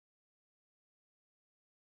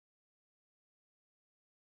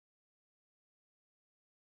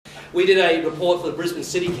We did a report for the Brisbane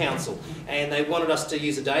City Council, and they wanted us to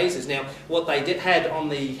use the Dazers. Now, what they had on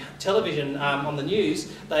the television, on the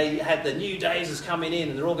news, they had the new Dazers coming in,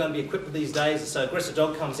 and they're all going to be equipped with these Dazers. So aggressive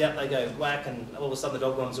dog comes out, they go whack, and all of a sudden the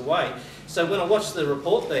dog runs away. So when I watched the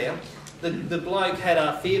report there, the bloke had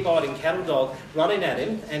a fear-biting cattle dog running at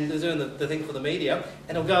him, and they're doing the thing for the media,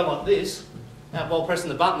 and he'll go like this. While pressing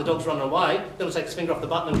the button, the dog's running away. Then he'll take his finger off the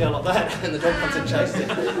button and go like that, and the dog comes and chases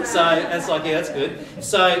him. So it's like, yeah, that's good.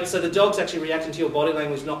 So the dog's actually reacting to your body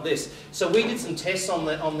language, not this. So we did some tests on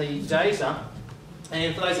the Dazer,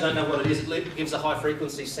 and for those who don't know what it is, it gives a high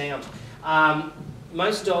frequency sound.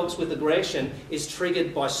 Most dogs with aggression is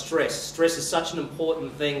triggered by stress. Stress is such an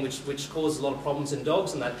important thing which causes a lot of problems in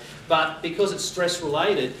dogs and that. But because it's stress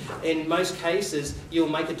related, in most cases you'll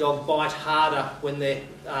make a dog bite harder when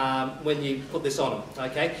you put this on them.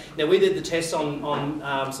 Okay. Now we did the tests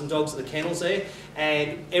on some dogs at the kennels there,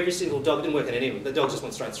 and every single dog, it didn't work on any of them. The dog just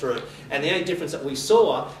went straight through it. And the only difference that we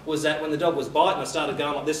saw was that when the dog was biting, I started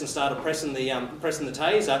going like this and started pressing the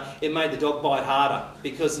taser, it made the dog bite harder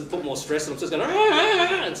because it put more stress on them. So it's going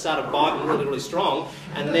and started biting really, really strong.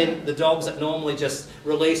 And then the dogs that normally just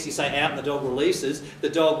release, you say out and the dog releases, the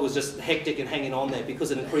dog was just hectic and hanging on there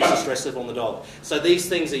because it increased the stress level on the dog. So these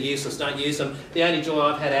things are useless, don't use them. The only joy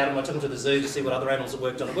I've had out of them, I took them to the zoo to see what other animals have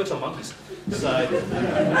worked on. It works on monkeys. So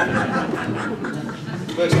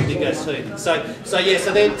works on dingoes too. So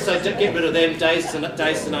get rid of them.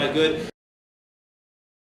 Dazers are no good.